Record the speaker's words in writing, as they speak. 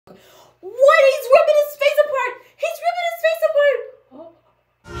What? He's ripping his face apart! He's ripping his face apart!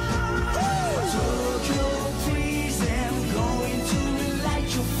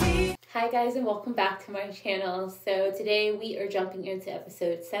 Hi guys, and welcome back to my channel. So today we are jumping into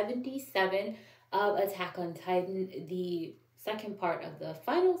episode 77 of Attack on Titan, the second part of the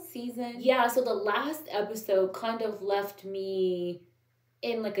final season. Yeah, so the last episode kind of left me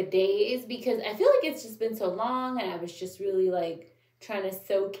in like a daze because I feel like it's just been so long and I was just really like trying to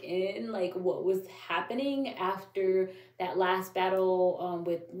soak in like what was happening after that last battle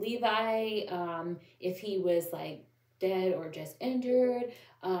with Levi, if he was like dead or just injured.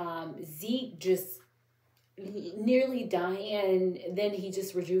 Zeke just nearly dying, and then he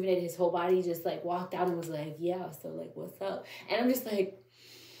just rejuvenated his whole body, just like walked out and was like, yeah, so like what's up? And I'm just like,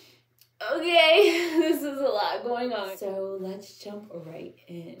 okay, this is a lot going on. So let's jump right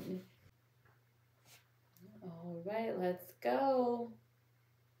in. All right, let's go.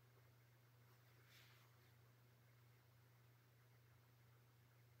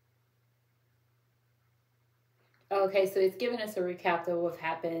 Okay, so it's giving us a recap of what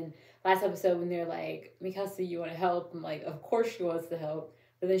happened last episode when they're like, Mikasa, you want to help? I'm like, of course she wants to help.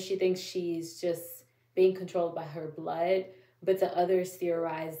 But then she thinks she's just being controlled by her blood. But the others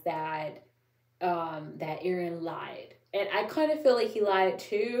theorize that that Eren lied. And I kind of feel like he lied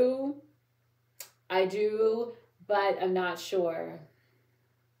too. I do, but I'm not sure.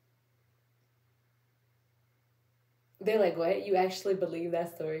 They're like, what? You actually believe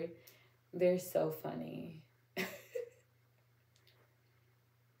that story? They're so funny.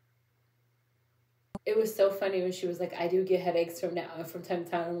 It was so funny when she was like, I do get headaches from time to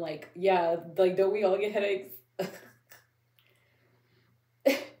time. I'm like, yeah, like, don't we all get headaches?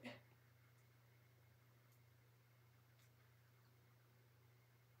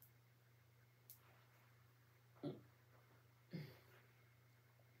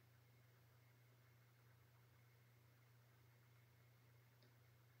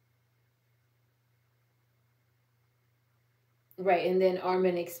 Right, and then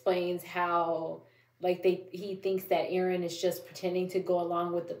Armin explains how like he thinks that Eren is just pretending to go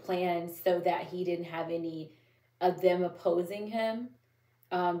along with the plan so that he didn't have any of them opposing him,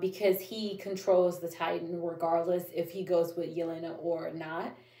 because he controls the Titan regardless if he goes with Yelena or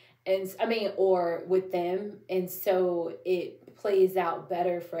not, and I mean, or with them, and so it plays out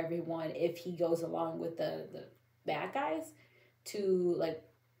better for everyone if he goes along with the bad guys to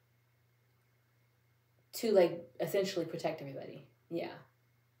essentially protect everybody. Yeah.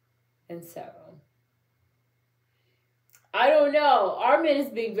 And so I don't know. Armin is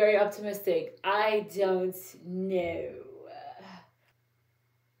being very optimistic. I don't know.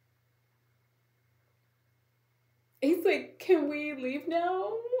 He's like, can we leave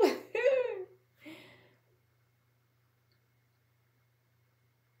now?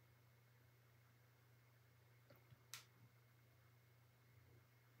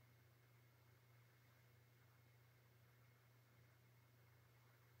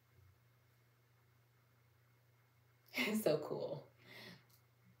 It's so cool.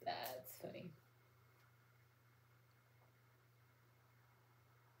 That's funny.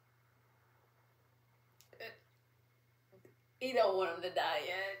 You don't want him to die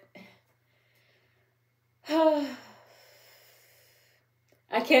yet.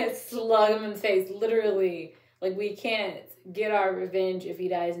 I can't slug him in the face, literally. Like, we can't get our revenge if he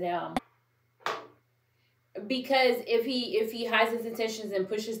dies now. Because if he hides his intentions and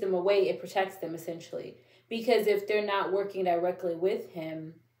pushes them away, it protects them, essentially. Because if they're not working directly with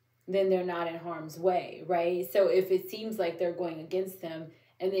him, then they're not in harm's way, right? So if it seems like they're going against him,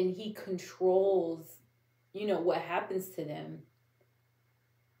 and then he controls, you know, what happens to them,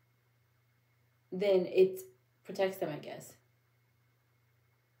 then it protects them, I guess.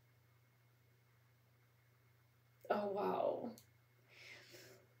 Oh, wow.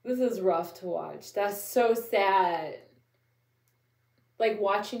 This is rough to watch. That's so sad. Like,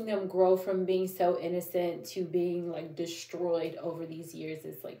 watching them grow from being so innocent to being, like, destroyed over these years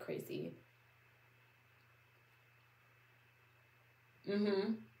is, like, crazy.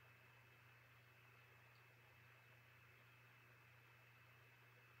 Mm-hmm.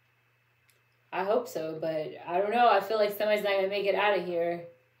 I hope so, but I don't know. I feel like somebody's not going to make it out of here.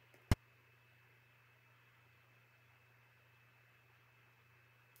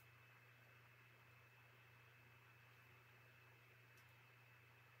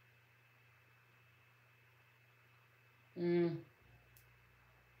 Mm.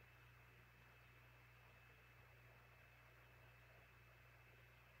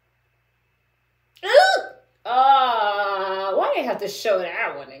 Why do you have to show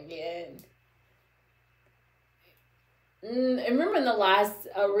that one again? And remember in the last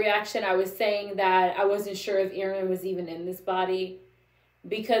reaction, I was saying that I wasn't sure if Eren was even in this body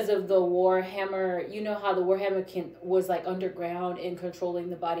because of the Warhammer. You know how the Warhammer was like underground and controlling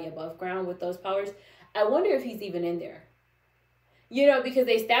the body above ground with those powers. I wonder if he's even in there. You know, because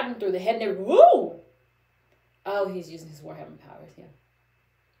they stabbed him through the head and they're, woo! Oh, he's using his Warhammer powers, yeah.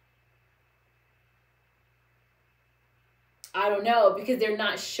 I don't know, because they're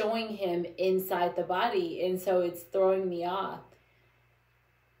not showing him inside the body, and so it's throwing me off.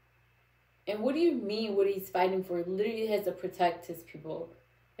 And what do you mean what he's fighting for? He literally has to protect his people.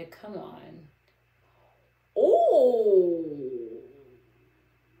 Like, come on. Oh,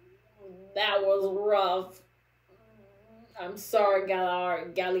 that was rough. I'm sorry,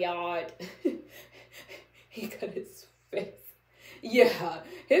 Galliard. He got his face. Yeah,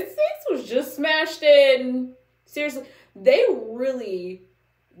 his face was just smashed in. Seriously, they really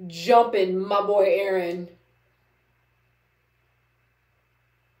jumping my boy Eren.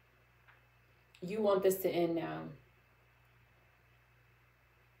 You want this to end now.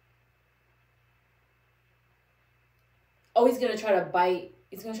 Oh, he's gonna try to bite.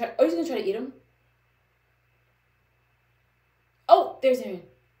 He's gonna try to eat him. Oh, there's Eren.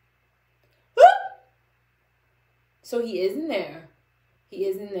 So he is in there. He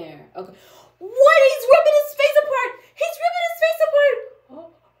is in there. Okay. What? He's ripping his face apart. He's ripping his face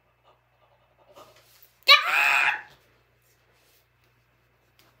apart. Ah!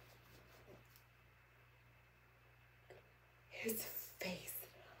 His face.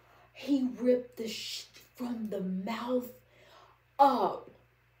 He ripped the shit from the mouth up.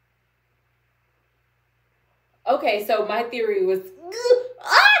 Okay, so my theory was...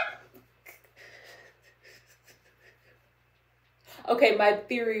 Okay, my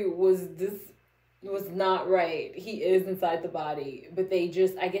theory was this was not right. He is inside the body, but I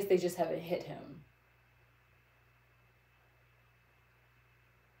guess they just haven't hit him.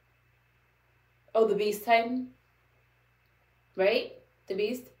 Oh, the Beast Titan? Right? The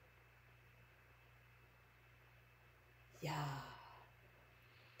Beast? Yeah.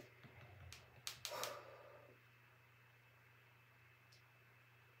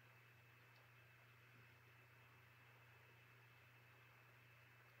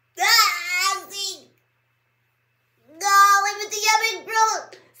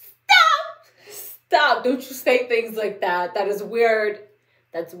 Stop! Don't you say things like that. That is weird.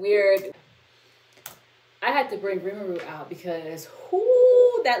 That's weird. I had to bring Rimuru out because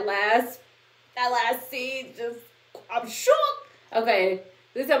that last scene just, I'm shocked. Okay,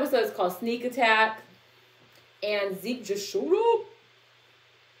 this episode is called Sneak Attack, and Zeke just showed up,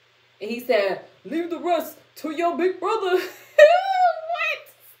 and he said, "Leave the rest to your big brother."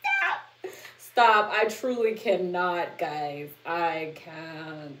 What? Stop! I truly cannot, guys. I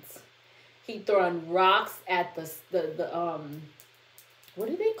can't. He throwing rocks at the what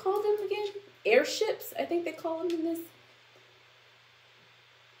do they call them again? Airships, I think they call them in this.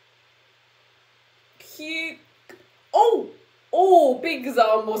 Big is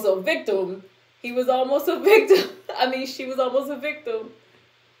almost a victim. He was almost a victim. I mean, she was almost a victim.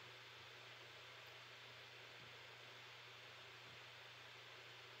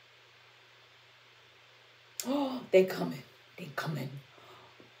 Oh, they coming. They coming.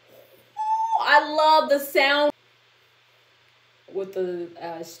 Oh, I love the sound with the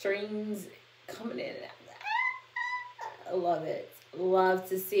strings coming in. I love it. Love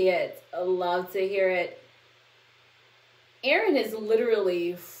to see it. I love to hear it. Eren is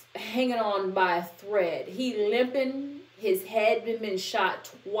literally hanging on by a thread. He limping. His head been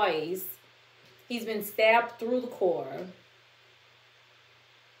shot twice. He's been stabbed through the core.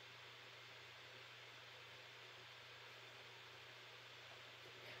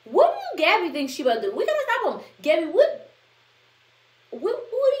 What do Gabby think she about to do? We gotta stop him. Gabby, what are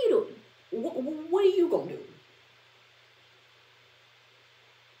you doing? What are you gonna do?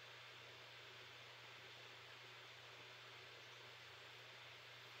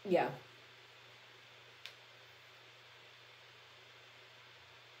 Yeah.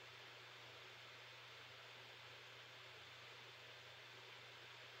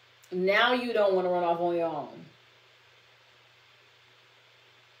 Now you don't want to run off on your own.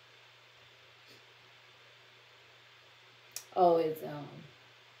 Oh, it's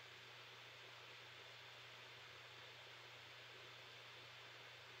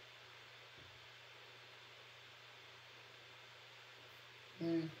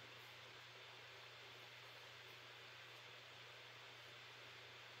mm.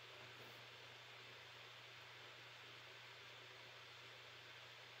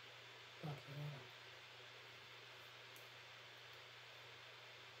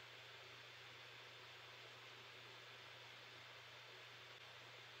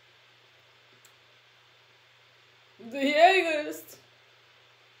 The Jaegers.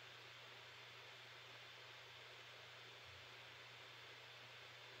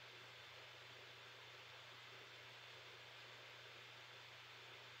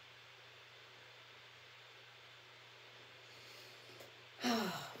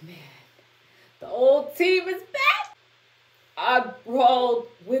 Oh man, the old team is back. I brawled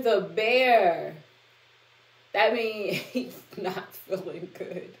with a bear. That means he's not feeling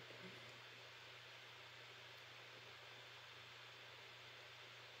good.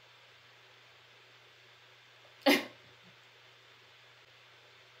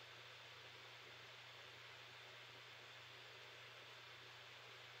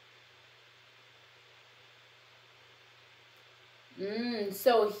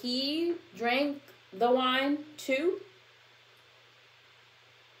 So he drank the wine too?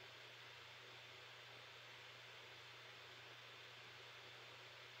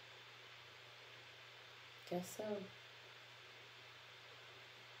 Guess so.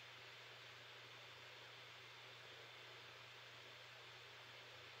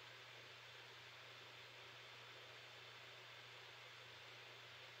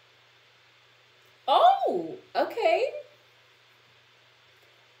 Oh, okay.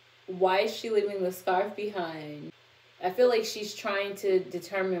 Why is she leaving the scarf behind? I feel like she's trying to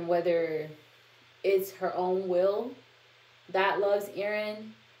determine whether it's her own will that loves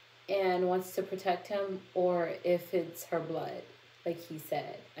EREN and wants to protect him, or if it's her blood, like he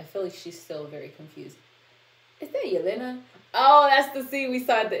said. I feel like she's still very confused. Is that Yelena? Oh, that's the scene we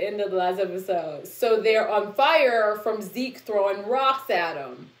saw at the end of the last episode. So they're on fire from Zeke throwing rocks at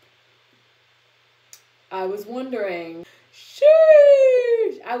them. I was wondering.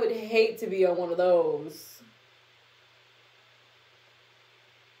 Sheesh! I would hate to be on one of those.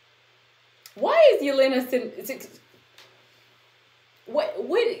 Why is Yelena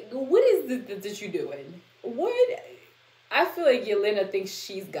what is this that you doing? What? I feel like Yelena thinks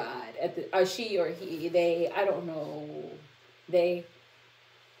she's God at the she or he, they, I don't know. They.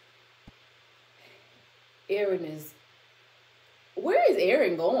 EREN is. Where is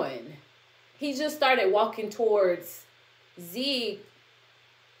EREN going? He just started walking towards Zeke.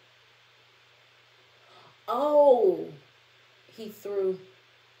 Oh, he threw.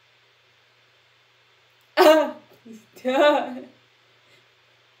 He's done.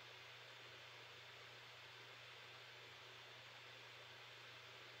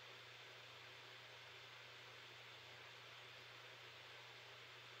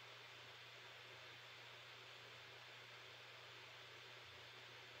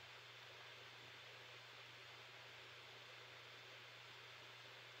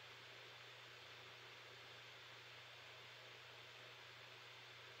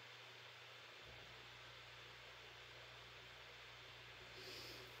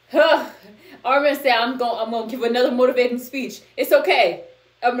 Armin said, I'm gonna give another motivating speech. It's okay.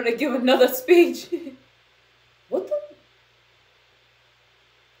 I'm gonna give another speech. What the?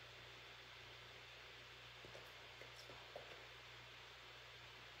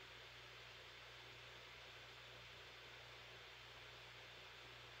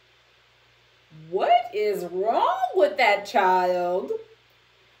 What is wrong with that child?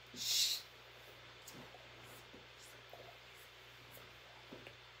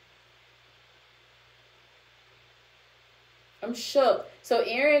 I'm shook. So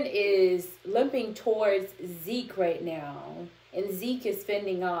EREN is limping towards Zeke right now. And Zeke is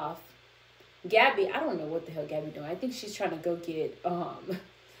fending off Gabby. I don't know what the hell Gabby doing. I think she's trying to go get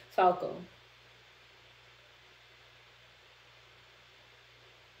Falco.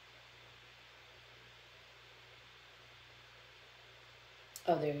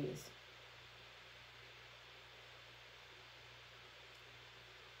 Oh, there he is.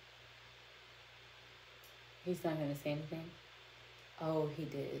 He's not going to say anything. Oh, he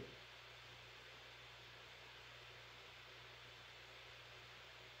did.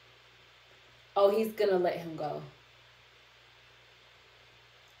 Oh, he's going to let him go.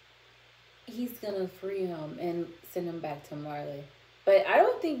 He's going to free him and send him back to Marley. But I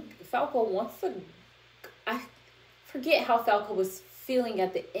don't think Falco wants to... I forget how Falco was feeling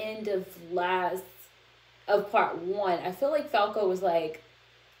at the end of part 1. I feel like Falco was like,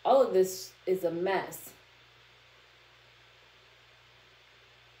 all of this is a mess.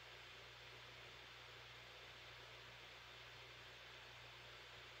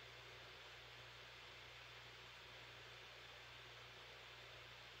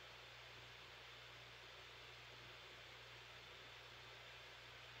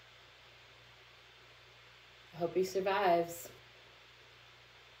 Hope he survives.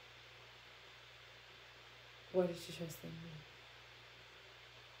 What did you trust in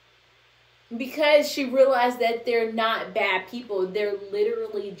me? Because she realized that they're not bad people. They're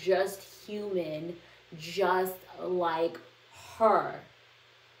literally just human, just like her.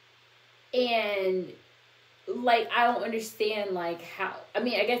 And, like, I don't understand, like, how... I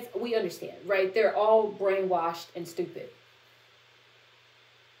mean, I guess we understand, right? They're all brainwashed and stupid.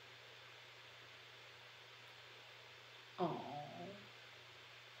 Oh.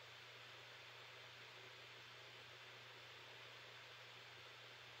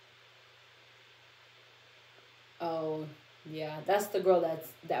 Oh, yeah. That's the girl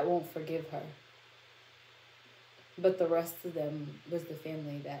that won't forgive her. But the rest of them was the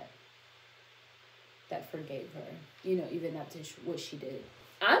family that forgave her. You know, even after what she did.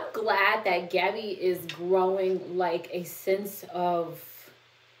 I'm glad that Gabby is growing, like, a sense of,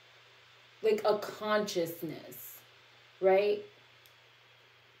 like, a consciousness, right?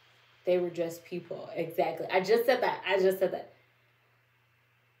 They were just people. Exactly. I just said that.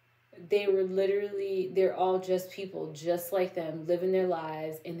 They were literally, they're all just people, just like them, living their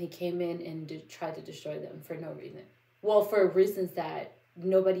lives, and they came in and tried to destroy them for no reason. Well, for reasons that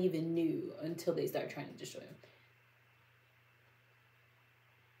nobody even knew until they started trying to destroy them.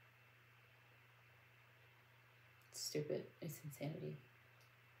 It's stupid. It's insanity.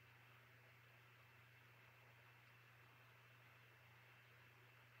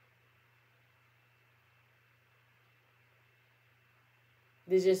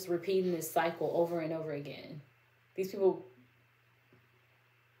 They're just repeating this cycle over and over again. These people...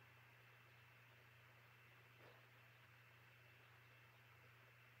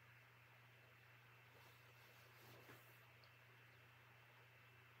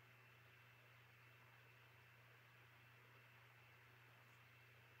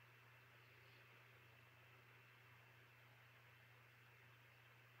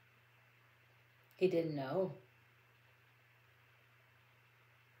 He didn't know.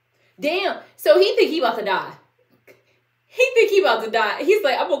 Damn. So he think he about to die. He's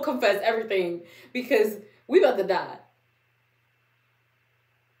like, I'm gonna confess everything because we about to die.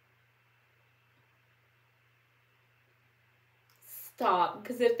 Stop.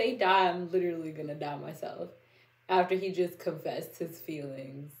 Because if they die, I'm literally gonna die myself. After he just confessed his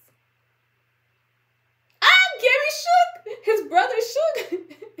feelings. Gary shook. His brother shook.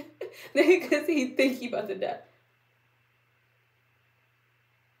 Because he think he about to die.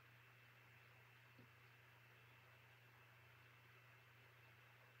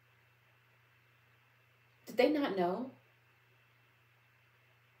 Did they not know?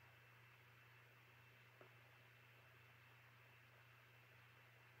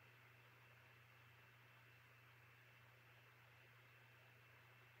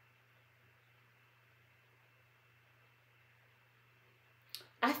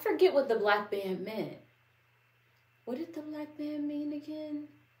 I forget what the black band meant. What did the black band mean again?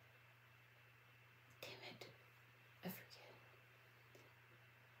 Damn it. I forget.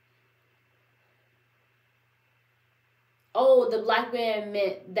 Oh, the black band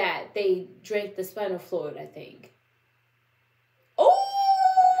meant that they drank the spinal fluid, I think.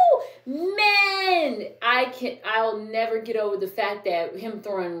 Oh, man. I'll never get over the fact that him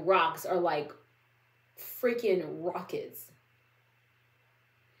throwing rocks are like freaking rockets.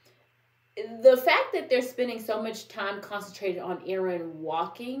 The fact that they're spending so much time concentrated on EREN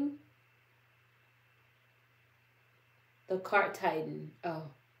walking. The cart titan. Oh.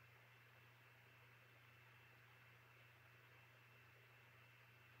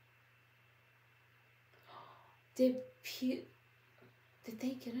 Did they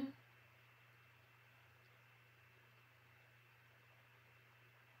get him?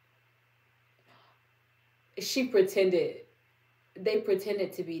 She pretended. They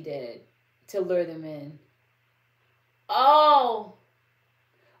pretended to be dead to lure them in. Oh,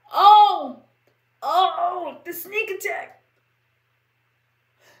 the sneak attack.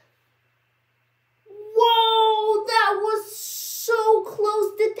 Whoa, that was so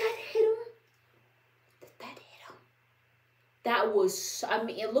close. Did that hit him? That was, I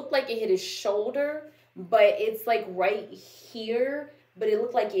mean, it looked like it hit his shoulder, but it's like right here, but it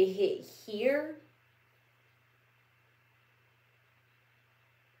looked like it hit here.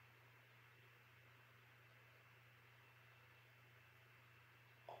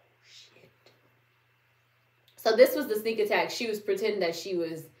 So this was the sneak attack. She was pretending that she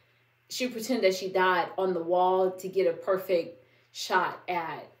pretended that she died on the wall to get a perfect shot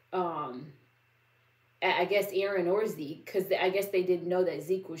at I guess EREN or Zeke, because I guess they didn't know that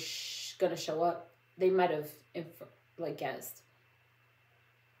Zeke was gonna show up. They might have like guessed.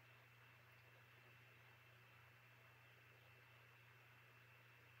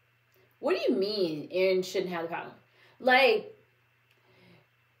 What do you mean EREN shouldn't have the power? Like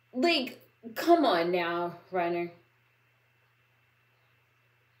Come on now, Reiner.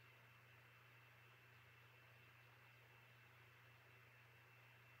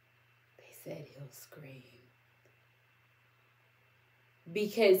 They said he'll scream.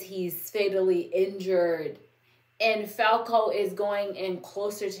 Because he's fatally injured. And Falco is going in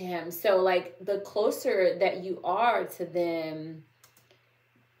closer to him. So, like, the closer that you are to them,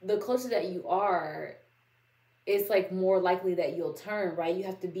 the closer that you are, it's, like, more likely that you'll turn, right? You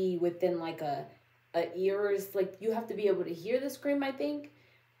have to be within, like, a ears. Like, you have to be able to hear the scream, I think.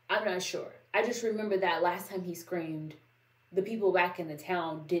 I'm not sure. I just remember that last time he screamed, the people back in the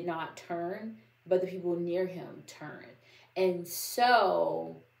town did not turn, but the people near him turned. And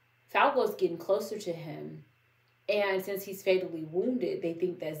so, Falco's getting closer to him. And since he's fatally wounded, they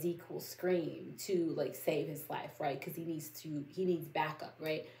think that Zeke will scream to, like, save his life, right? Because he needs backup,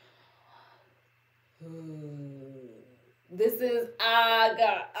 right? This is,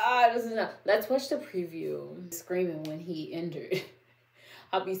 this is not. Let's watch the preview. Screaming when he injured.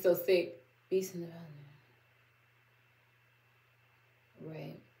 I'll be so sick. Beast in the Valley.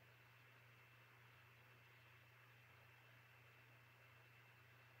 Right.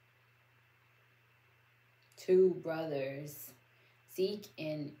 Two brothers, Zeke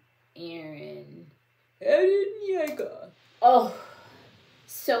and EREN. EREN YEAGER. Oh,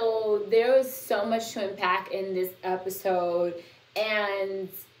 so there was so much to unpack in this episode, and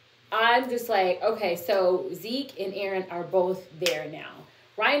I'm just like, okay, so Zeke and EREN are both there now.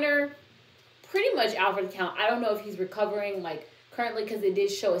 Reiner, pretty much out for the count. I don't know if he's recovering, like, currently, because it did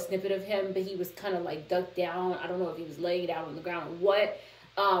show a snippet of him, but he was kind of, like, ducked down. I don't know if he was laying down on the ground or what.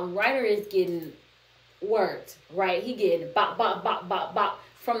 Reiner is getting worked, right? He getting bop, bop, bop, bop, bop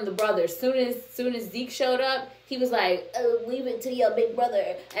from the brothers. Soon as Zeke showed up, he was like, oh, leave it to your big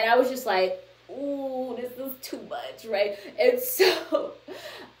brother. And I was just like, ooh, this is too much, right? And so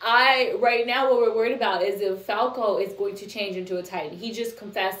right now what we're worried about is if Falco is going to change into a Titan. He just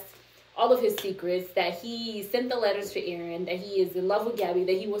confessed all of his secrets, that he sent the letters to EREN, that he is in love with Gabby,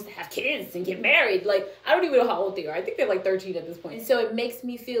 that he wants to have kids and get married. Like, I don't even know how old they are. I think they're like 13 at this point. And so it makes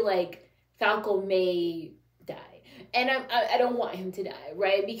me feel like Falco may die. And I don't want him to die,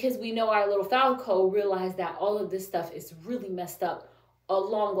 right? Because we know our little Falco realized that all of this stuff is really messed up a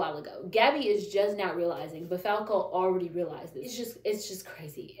long while ago. Gabby is just not realizing, but Falco already realized it. It's just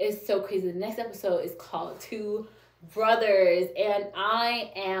crazy. It's so crazy. The next episode is called Two Brothers, and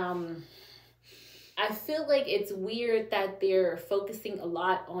I feel like it's weird that they're focusing a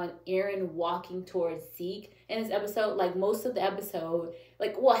lot on EREN walking towards Zeke in this episode. Like, most of the episode,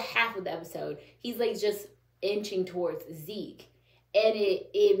 like, well, half of the episode, he's like just inching towards Zeke, and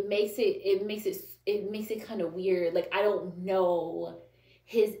it makes it kind of weird. Like, I don't know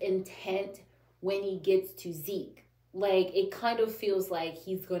his intent when he gets to Zeke. Like, it kind of feels like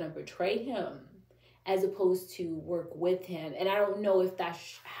he's gonna betray him as opposed to work with him. And I don't know if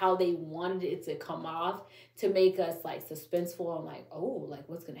that's how they wanted it to come off, to make us, like, suspenseful and like, oh, like,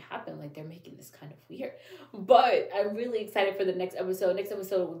 what's gonna happen? Like, they're making this kind of weird. But I'm really excited for the next episode. Next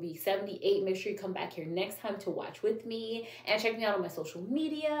episode will be 78. Make sure you come back here next time to watch with me, and check me out on my social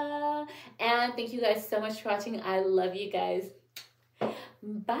media. And thank you guys so much for watching. I love you guys.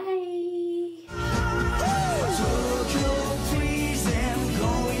 Bye.